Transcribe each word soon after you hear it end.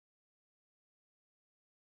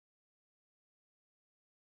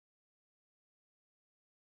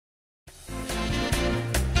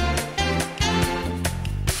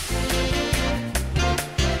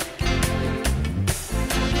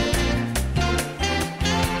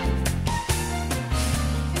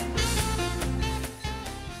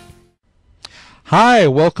Hi,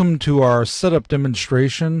 welcome to our setup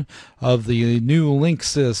demonstration of the new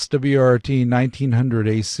Linksys WRT 1900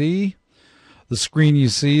 AC. The screen you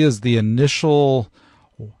see is the initial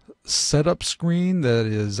setup screen that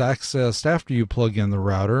is accessed after you plug in the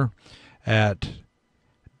router at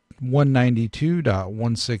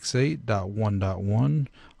 192.168.1.1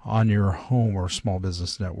 on your home or small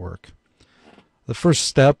business network. The first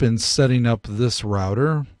step in setting up this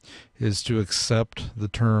router is to accept the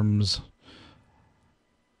terms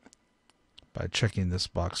by checking this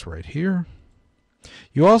box right here.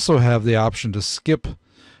 You also have the option to skip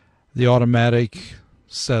the automatic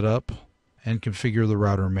setup and configure the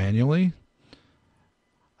router manually.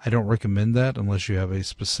 I don't recommend that unless you have a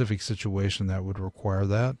specific situation that would require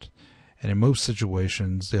that. And in most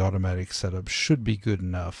situations, the automatic setup should be good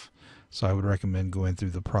enough. So I would recommend going through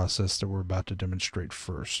the process that we're about to demonstrate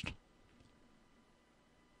first.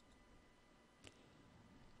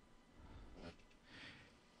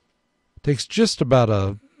 It takes just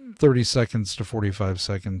about 30 seconds to 45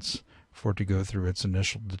 seconds for it to go through its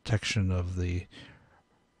initial detection of the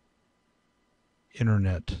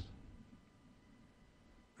internet.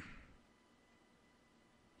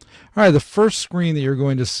 All right, the first screen that you're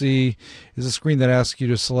going to see is a screen that asks you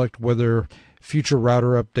to select whether future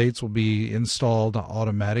router updates will be installed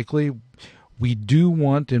automatically. We do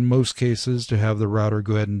want, in most cases, to have the router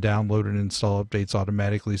go ahead and download and install updates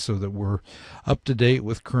automatically so that we're up to date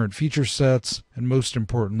with current feature sets and, most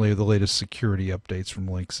importantly, the latest security updates from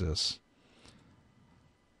Linksys.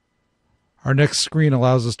 Our next screen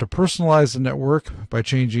allows us to personalize the network by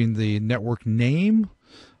changing the network name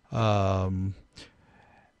and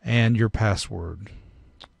your password.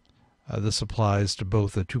 This applies to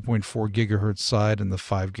both the 2.4 gigahertz side and the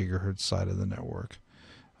 5 gigahertz side of the network.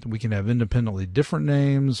 We can have independently different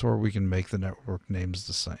names, or we can make the network names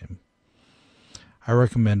the same. I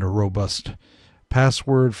recommend a robust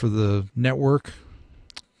password for the network.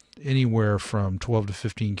 Anywhere from 12 to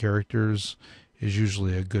 15 characters is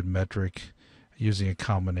usually a good metric, using a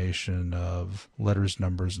combination of letters,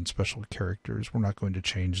 numbers, and special characters. We're not going to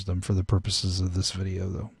change them for the purposes of this video,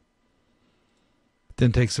 though. It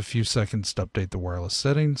then takes a few seconds to update the wireless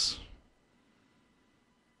settings.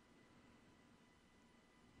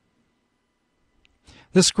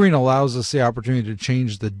 This screen allows us the opportunity to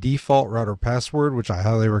change the default router password, which I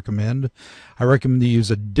highly recommend. I recommend you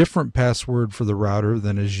use a different password for the router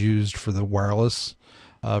than is used for the wireless.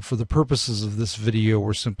 For the purposes of this video,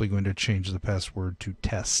 we're simply going to change the password to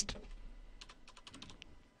test.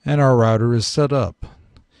 And our router is set up.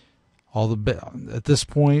 At this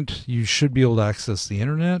point, you should be able to access the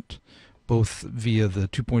internet, both via the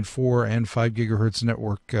 2.4 and 5 gigahertz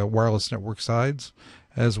network, wireless network sides,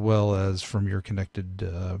 as well as from your connected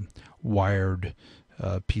wired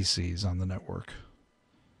PCs on the network.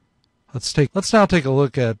 Let's now take a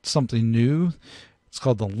look at something new. It's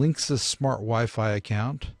called the Linksys Smart Wi-Fi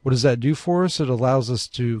account. What does that do for us? It allows us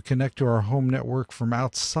to connect to our home network from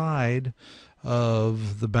outside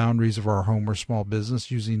of the boundaries of our home or small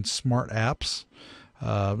business using smart apps,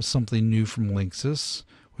 something new from Linksys,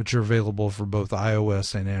 which are available for both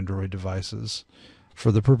iOS and Android devices.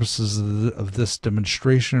 For the purposes of this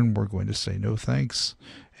demonstration, we're going to say no thanks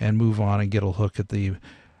and move on and get a look at the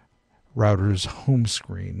router's home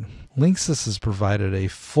screen. Linksys has provided a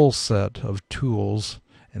full set of tools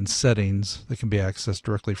and settings that can be accessed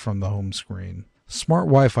directly from the home screen. Smart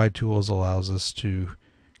Wi-Fi Tools allows us to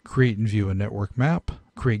create and view a network map,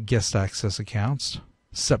 create guest access accounts,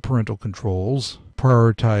 set parental controls,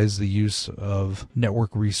 prioritize the use of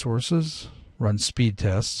network resources, run speed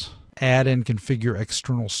tests, add and configure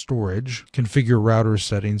external storage, configure router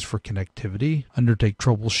settings for connectivity, undertake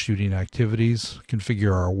troubleshooting activities,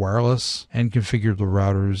 configure our wireless, and configure the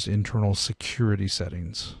router's internal security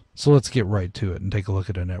settings. So let's get right to it and take a look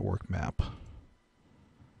at a network map.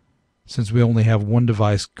 Since we only have one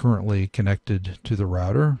device currently connected to the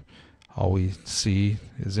router, all we see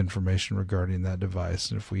is information regarding that device.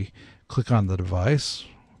 And if we click on the device,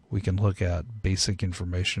 we can look at basic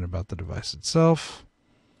information about the device itself,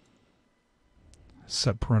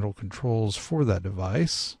 set parental controls for that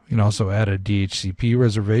device. We can also add a DHCP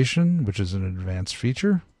reservation, which is an advanced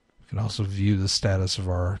feature. We can also view the status of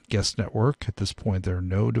our guest network. At this point, there are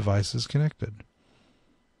no devices connected.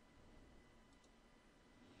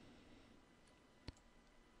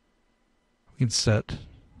 We can set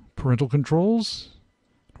parental controls.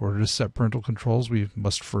 In order to set parental controls, we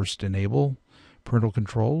must first enable parental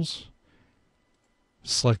controls.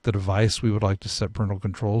 Select the device we would like to set parental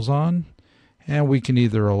controls on. And we can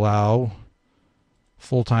either allow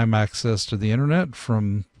full-time access to the internet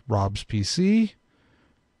from Rob's PC,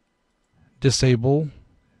 disable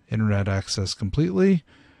internet access completely,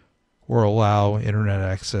 or allow internet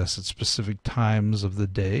access at specific times of the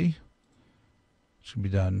day. It should be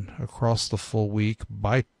done across the full week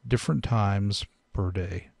by different times per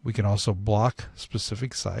day. We can also block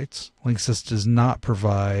specific sites. Linksys does not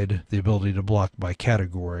provide the ability to block by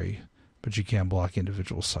category, but you can block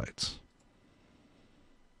individual sites.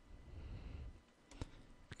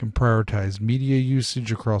 We can prioritize media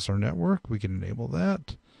usage across our network. We can enable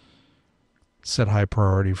that. Set high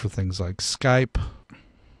priority for things like Skype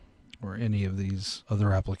or any of these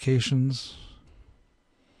other applications.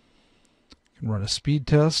 You can run a speed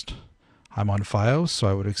test. I'm on FiOS, so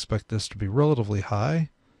I would expect this to be relatively high.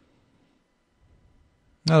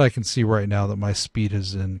 And I can see right now that my speed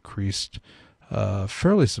has increased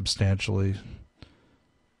fairly substantially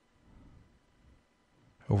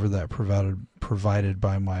over that provided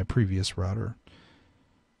by my previous router.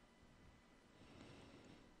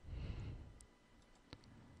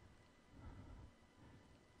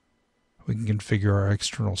 We can configure our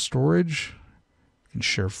external storage. We can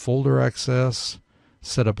share folder access,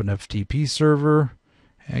 set up an FTP server,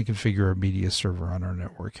 and configure a media server on our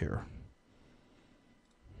network here.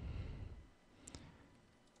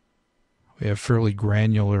 We have fairly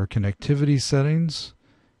granular connectivity settings.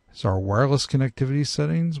 These are our wireless connectivity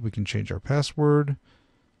settings. We can change our password.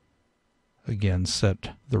 Again,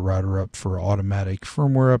 set the router up for automatic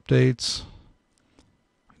firmware updates.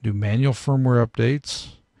 Do manual firmware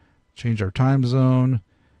updates. Change our time zone,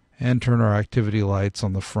 and turn our activity lights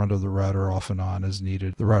on the front of the router off and on as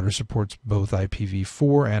needed. The router supports both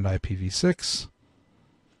IPv4 and IPv6,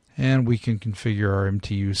 and we can configure our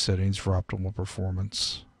MTU settings for optimal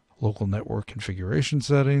performance. Local network configuration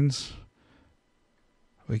settings.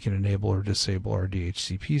 We can enable or disable our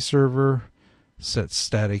DHCP server, set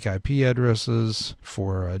static IP addresses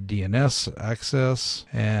for DNS access,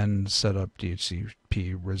 and set up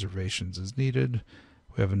DHCP reservations as needed.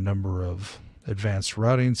 We have a number of advanced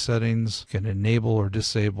routing settings. We can enable or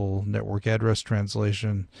disable network address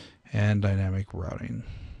translation and dynamic routing.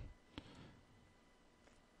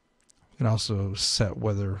 We can also set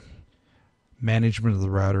whether management of the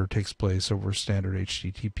router takes place over standard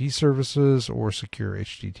HTTP services or secure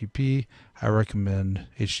HTTP. I recommend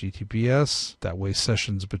HTTPS. That way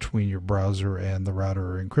sessions between your browser and the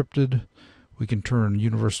router are encrypted. We can turn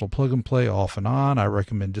universal plug and play off and on. I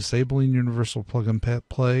recommend disabling universal plug and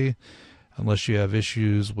play unless you have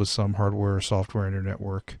issues with some hardware or software in your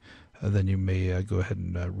network. Then you may go ahead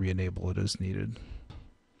and re-enable it as needed.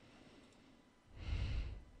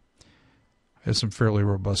 Has some fairly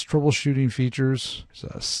robust troubleshooting features.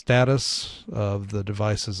 There's a status of the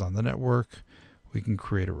devices on the network. We can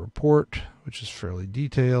create a report, which is fairly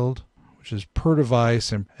detailed, which is per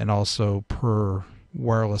device and also per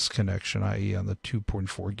wireless connection, i.e. on the 2.4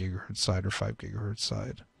 gigahertz side or 5 gigahertz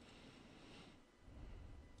side.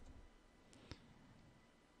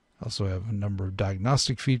 Also have a number of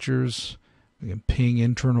diagnostic features. We can ping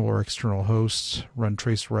internal or external hosts, run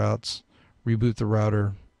trace routes, reboot the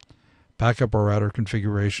router, back up our router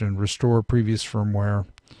configuration, restore previous firmware,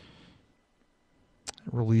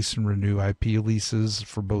 release and renew IP leases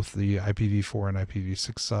for both the IPv4 and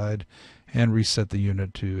IPv6 side, and reset the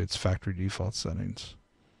unit to its factory default settings.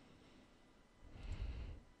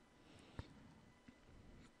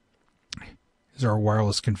 Here's our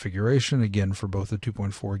wireless configuration, again for both the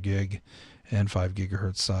 2.4 gig and 5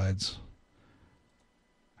 gigahertz sides.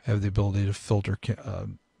 I have the ability to filter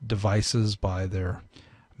devices by their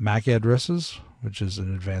MAC addresses, which is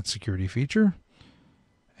an advanced security feature,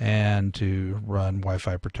 and to run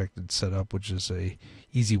Wi-Fi protected setup, which is a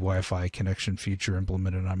easy Wi-Fi connection feature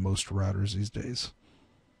implemented on most routers these days.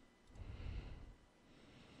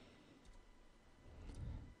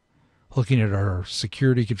 Looking at our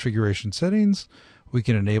security configuration settings, we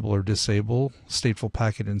can enable or disable stateful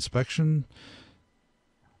packet inspection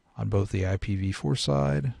on both the IPv4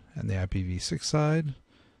 side and the IPv6 side.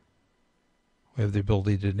 We have the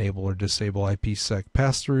ability to enable or disable IPsec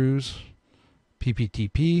pass-throughs,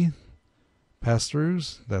 PPTP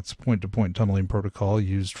pass-throughs, that's point-to-point tunneling protocol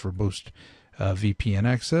used for most VPN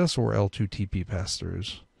access, or L2TP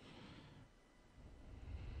pass-throughs.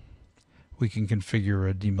 We can configure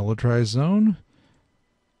a demilitarized zone.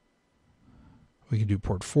 We can do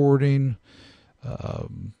port forwarding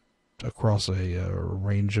across a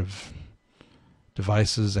range of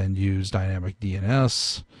devices and use dynamic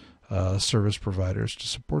DNS service providers to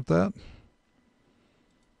support that.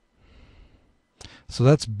 So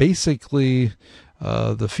that's basically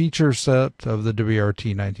the feature set of the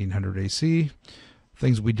WRT 1900 AC.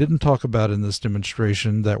 Things we didn't talk about in this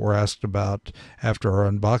demonstration that were asked about after our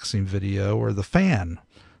unboxing video are the fan.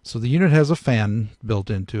 So the unit has a fan built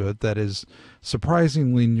into it that is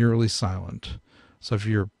surprisingly nearly silent. So if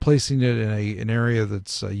you're placing it in an area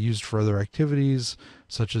that's used for other activities,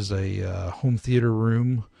 such as a home theater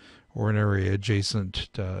room or an area adjacent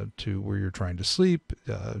to where you're trying to sleep,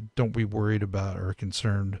 don't be worried about or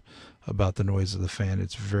concerned about the noise of the fan.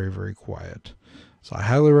 It's very, very quiet. So I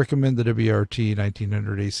highly recommend the WRT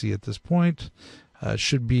 1900 AC at this point. It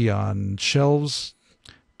should be on shelves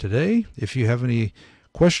today. If you have any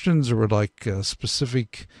questions or would like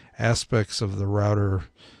specific aspects of the router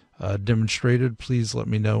demonstrated, please let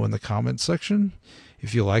me know in the comments section.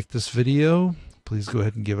 If you like this video, please go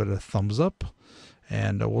ahead and give it a thumbs up,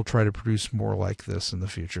 and we'll try to produce more like this in the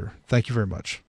future. Thank you very much.